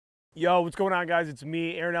Yo, what's going on, guys? It's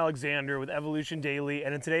me, Aaron Alexander with Evolution Daily,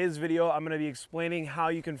 and in today's video, I'm going to be explaining how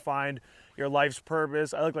you can find your life's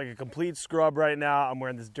purpose. I look like a complete scrub right now. I'm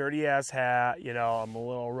wearing this dirty-ass hat. You know, I'm a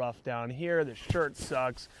little rough down here. This shirt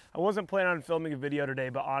sucks. I wasn't planning on filming a video today,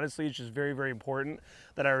 but honestly, it's just very, very important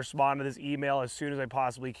that I respond to this email as soon as I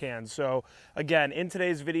possibly can. So, again, in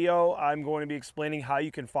today's video, I'm going to be explaining how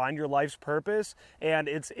you can find your life's purpose, and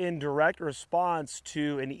it's in direct response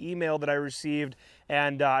to an email that I received,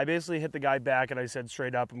 and I basically hit the guy back and I said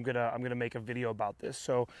straight up, I'm gonna make a video about this.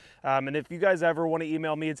 So, and if you guys ever want to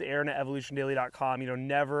email me, it's aaron@evolutiondaily.com. You know,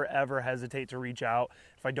 never ever hesitate to reach out.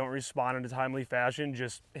 If I don't respond in a timely fashion,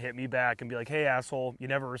 just hit me back and be like, hey asshole, you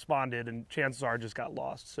never responded, and chances are I just got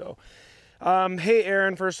lost. So, hey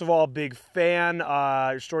Aaron, first of all, big fan.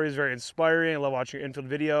 Your story is very inspiring. I love watching your infield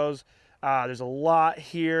videos. There's a lot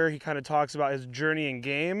here. He kind of talks about his journey in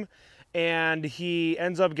game, and he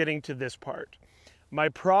ends up getting to this part. My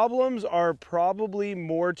problems are probably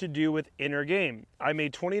more to do with inner game. I'm a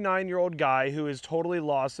 29-year-old guy who is totally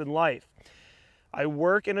lost in life. I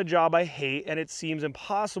work in a job I hate, and it seems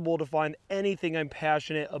impossible to find anything I'm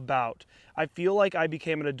passionate about. I feel like I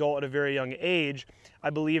became an adult at a very young age. I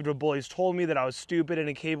believed what bullies told me, that I was stupid and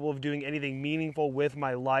incapable of doing anything meaningful with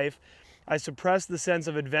my life. I suppressed the sense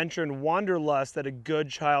of adventure and wanderlust that a good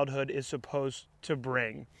childhood is supposed to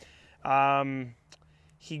bring.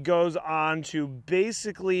 He goes on to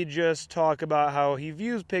basically just talk about how he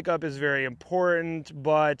views pickup as very important,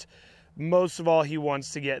 but most of all, he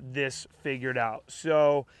wants to get this figured out.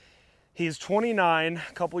 So he's 29,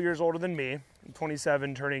 a couple years older than me. I'm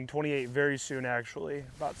 27, turning 28 very soon, actually,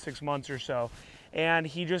 about 6 months or so. And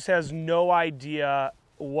he just has no idea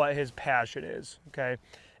what his passion is, okay?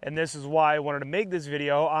 And this is why I wanted to make this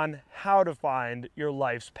video on how to find your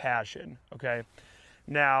life's passion, okay?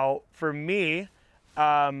 Now, for me,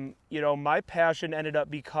 you know, my passion ended up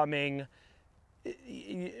becoming,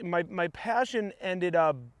 my passion ended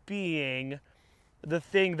up being the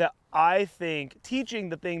thing that I think, teaching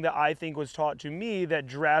the thing that I think was taught to me that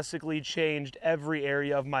drastically changed every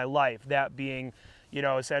area of my life. That being, you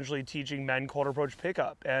know, essentially teaching men cold approach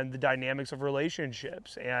pickup and the dynamics of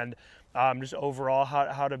relationships, and just overall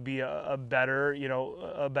how to be a better, you know,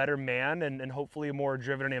 a better man, and hopefully a more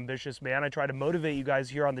driven and ambitious man. I try to motivate you guys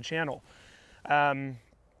here on the channel.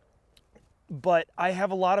 But I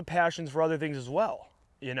have a lot of passions for other things as well,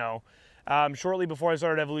 you know. Shortly before I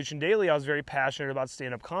started Evolution Daily, I was very passionate about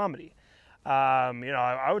stand-up comedy. You know,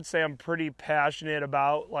 I would say I'm pretty passionate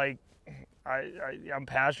about, like, I'm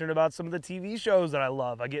passionate about some of the TV shows that I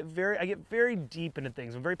love. I get very deep into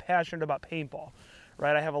things. I'm very passionate about paintball,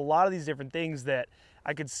 right? I have a lot of these different things that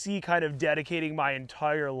I could see kind of dedicating my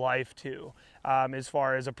entire life to, as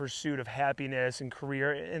far as a pursuit of happiness and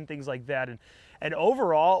career and things like that. And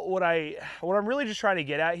overall, what I'm really just trying to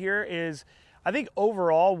get at here is, I think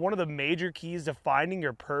overall, one of the major keys to finding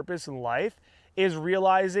your purpose in life is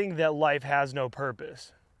realizing that life has no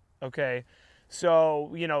purpose, okay?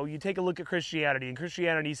 So, you know, you take a look at Christianity, and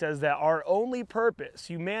Christianity says that our only purpose,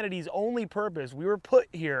 humanity's only purpose, we were put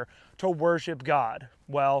here to worship God.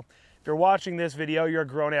 Well, if you're watching this video, you're a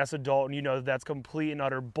grown-ass adult, and you know that that's complete and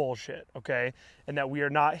utter bullshit, okay? And that we are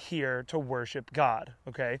not here to worship God,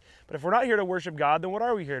 okay? But if we're not here to worship God, then what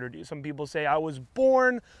are we here to do? Some people say, I was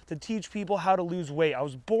born to teach people how to lose weight. I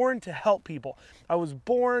was born to help people. I was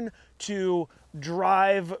born to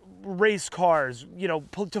drive race cars, you know,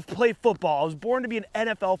 to play football. I was born to be an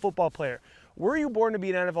NFL football player. Were you born to be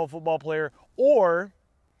an NFL football player, or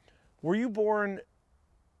were you born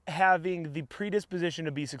having the predisposition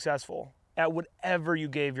to be successful at whatever you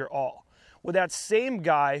gave your all? Would that same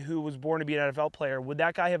guy who was born to be an NFL player, would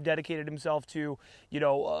that guy have dedicated himself to, you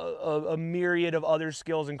know, a myriad of other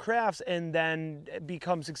skills and crafts and then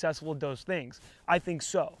become successful at those things? I think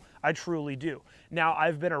so. I truly do. Now,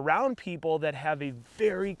 I've been around people that have a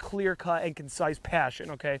very clear-cut and concise passion,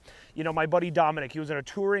 okay? You know, my buddy Dominic, he was in a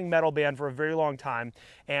touring metal band for a very long time,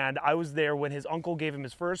 and I was there when his uncle gave him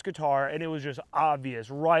his first guitar, and it was just obvious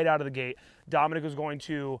right out of the gate, Dominic was going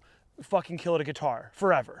to fucking kill at a guitar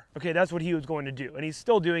forever. Okay, that's what he was going to do. And he's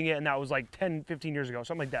still doing it, and that was like 10, 15 years ago,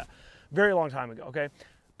 something like that. Very long time ago, okay?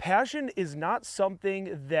 Passion is not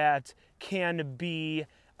something that can be,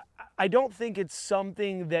 I don't think it's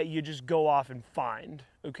something that you just go off and find,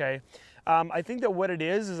 okay? I think that what it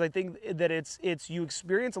is I think that it's you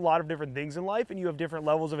experience a lot of different things in life, and you have different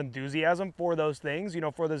levels of enthusiasm for those things, you know,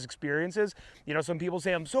 for those experiences. You know, some people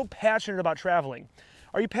say, I'm so passionate about traveling.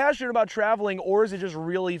 Are you passionate about traveling, or is it just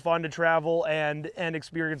really fun to travel and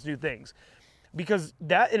experience new things? Because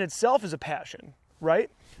that in itself is a passion, right?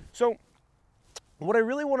 So what I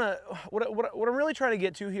really want to, what I'm really trying to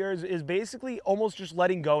get to here is basically almost just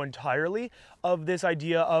letting go entirely of this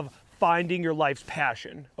idea of finding your life's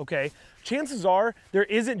passion, okay? Chances are there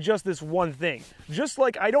isn't just this one thing. Just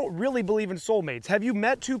like I don't really believe in soulmates. Have you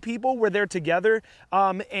met two people where they're together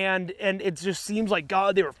and it just seems like,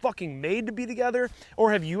 God, they were fucking made to be together?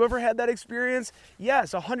 Or have you ever had that experience?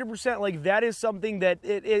 Yes, 100%. Like that is something that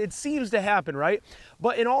it seems to happen, right?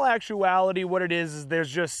 But in all actuality, what it is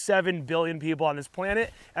there's just 7 billion people on this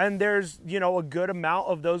planet, and there's, you know, a good amount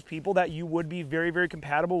of those people that you would be very, very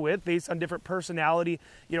compatible with based on different personality,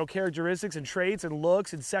 you know, characteristics and traits and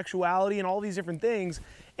looks and sexuality and all these different things.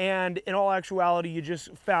 And in all actuality, you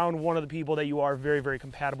just found one of the people that you are very, very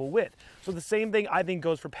compatible with. So the same thing I think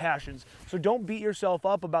goes for passions. So don't beat yourself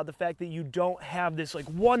up about the fact that you don't have this like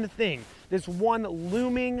one thing, this one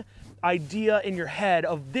looming idea in your head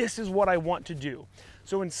of this is what I want to do.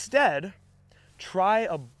 So instead, try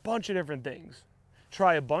a bunch of different things.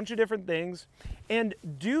 Try a bunch of different things and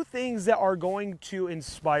do things that are going to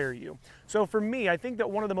inspire you. So for me, I think that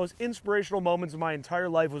one of the most inspirational moments of my entire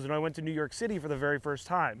life was when I went to New York City for the very first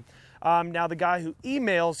time. Now the guy who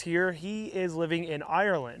emails here, he is living in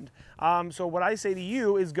Ireland. So what I say to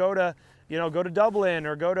you is go to Dublin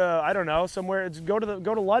or go to, I don't know, somewhere, go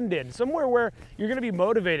to London, somewhere where you're going to be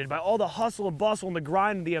motivated by all the hustle and bustle and the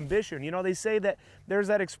grind and the ambition. You know, they say that there's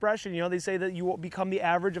that expression, you know, they say that you will become the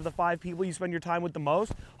average of the 5 people you spend your time with the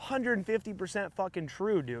most. 150% fucking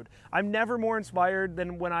true, dude. I'm never more inspired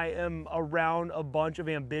than when I am around a bunch of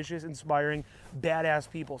ambitious, inspiring, badass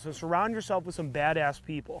people. So surround yourself with some badass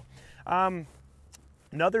people.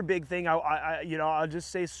 Another big thing, I'll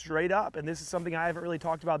just say straight up, and this is something I haven't really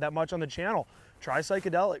talked about that much on the channel, try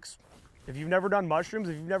psychedelics. If you've never done mushrooms,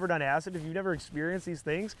 if you've never done acid, if you've never experienced these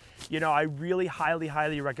things, you know, I really highly,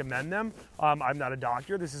 highly recommend them. I'm not a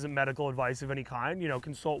doctor. This isn't medical advice of any kind. You know,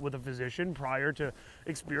 consult with a physician prior to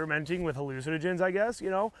experimenting with hallucinogens, I guess,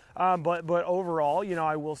 you know. But overall, you know,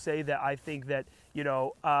 I will say that I think that, you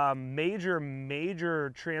know, major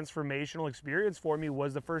transformational experience for me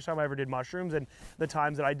was the first time I ever did mushrooms and the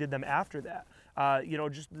times that I did them after that. You know,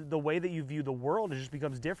 just the way that you view the world, it just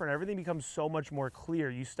becomes different. Everything becomes so much more clear.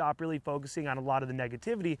 You stop really focusing on a lot of the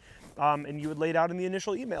negativity. And you had laid out in the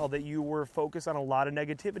initial email that you were focused on a lot of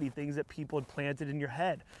negativity, things that people had planted in your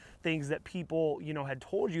head, things that people, you know, had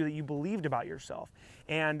told you that you believed about yourself.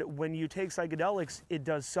 And when you take psychedelics, it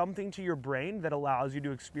does something to your brain that allows you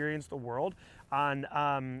to experience the world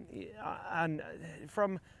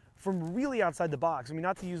from really outside the box. I mean,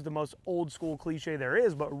 not to use the most old school cliche there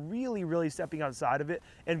is, but really, really stepping outside of it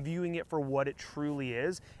and viewing it for what it truly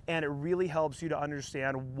is. And it really helps you to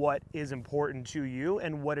understand what is important to you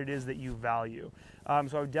and what it is that you value.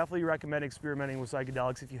 So I would definitely recommend experimenting with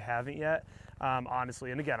psychedelics if you haven't yet,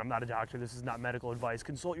 honestly. And again, I'm not a doctor. This is not medical advice.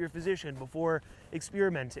 Consult your physician before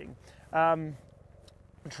experimenting.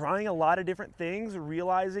 Trying a lot of different things,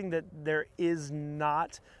 realizing that there is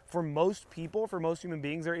not, for most people, for most human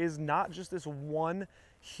beings, there is not just this one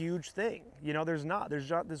huge thing. You know, there's not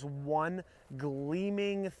this one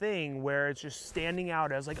gleaming thing where it's just standing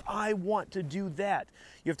out as like, I want to do that.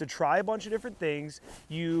 You have to try a bunch of different things.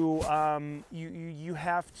 You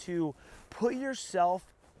have to put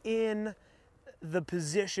yourself in the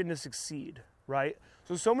position to succeed, right?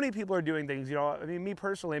 So many people are doing things, you know, I mean, me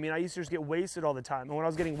personally, I used to just get wasted all the time. And when I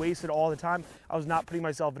was getting wasted all the time, I was not putting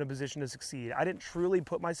myself in a position to succeed. I didn't truly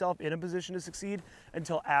put myself in a position to succeed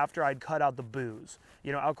until after I'd cut out the booze.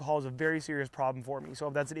 You know, alcohol is a very serious problem for me. So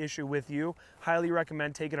if that's an issue with you, highly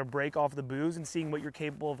recommend taking a break off the booze and seeing what you're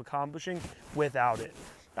capable of accomplishing without it.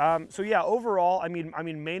 So yeah, overall, I mean,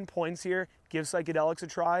 main points here, give psychedelics a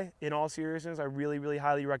try. In all seriousness, I really, really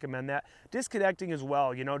highly recommend that. Disconnecting as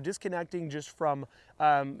well, you know, disconnecting from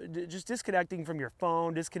your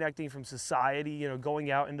phone, disconnecting from society, you know,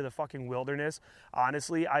 going out into the fucking wilderness.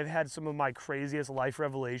 Honestly, I've had some of my craziest life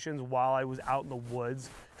revelations while I was out in the woods,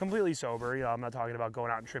 completely sober. You know, I'm not talking about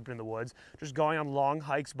going out and tripping in the woods, just going on long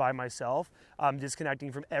hikes by myself,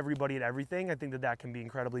 disconnecting from everybody and everything. I think that can be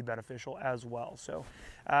incredibly beneficial as well. So,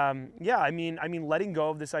 yeah, I mean, letting go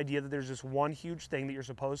of this idea that there's just one huge thing that you're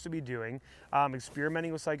supposed to be doing,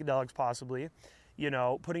 experimenting with psychedelics possibly, you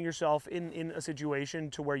know, putting yourself in a situation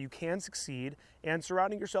to where you can succeed, and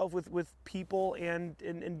surrounding yourself with people and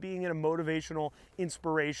being in a motivational,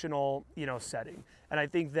 inspirational, you know, setting. And I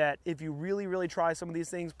think that if you really, really try some of these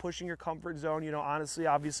things, pushing your comfort zone, you know, honestly,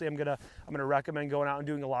 obviously, I'm gonna recommend going out and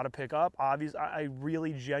doing a lot of pickup. Obviously, I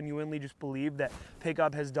really genuinely just believe that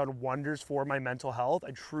pickup has done wonders for my mental health.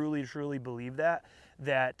 I truly, truly believe that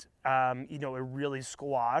you know, it really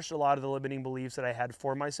squashed a lot of the limiting beliefs that I had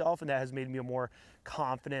for myself, and that has made me a more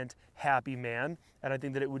confident, happy man. And I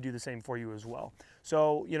think that it would do the same for you as well.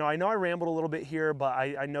 So, you know, I know I rambled a little bit here, but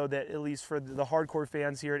I know that at least for the hardcore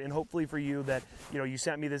fans here, and hopefully for you that, you know, you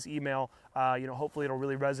sent me this email, you know, hopefully it'll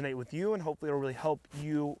really resonate with you, and hopefully it'll really help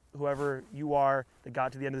you, whoever you are that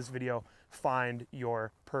got to the end of this video, find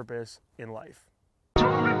your purpose in life.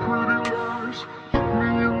 Tell me pretty lies, look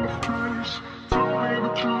me in the face, tell me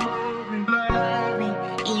that you love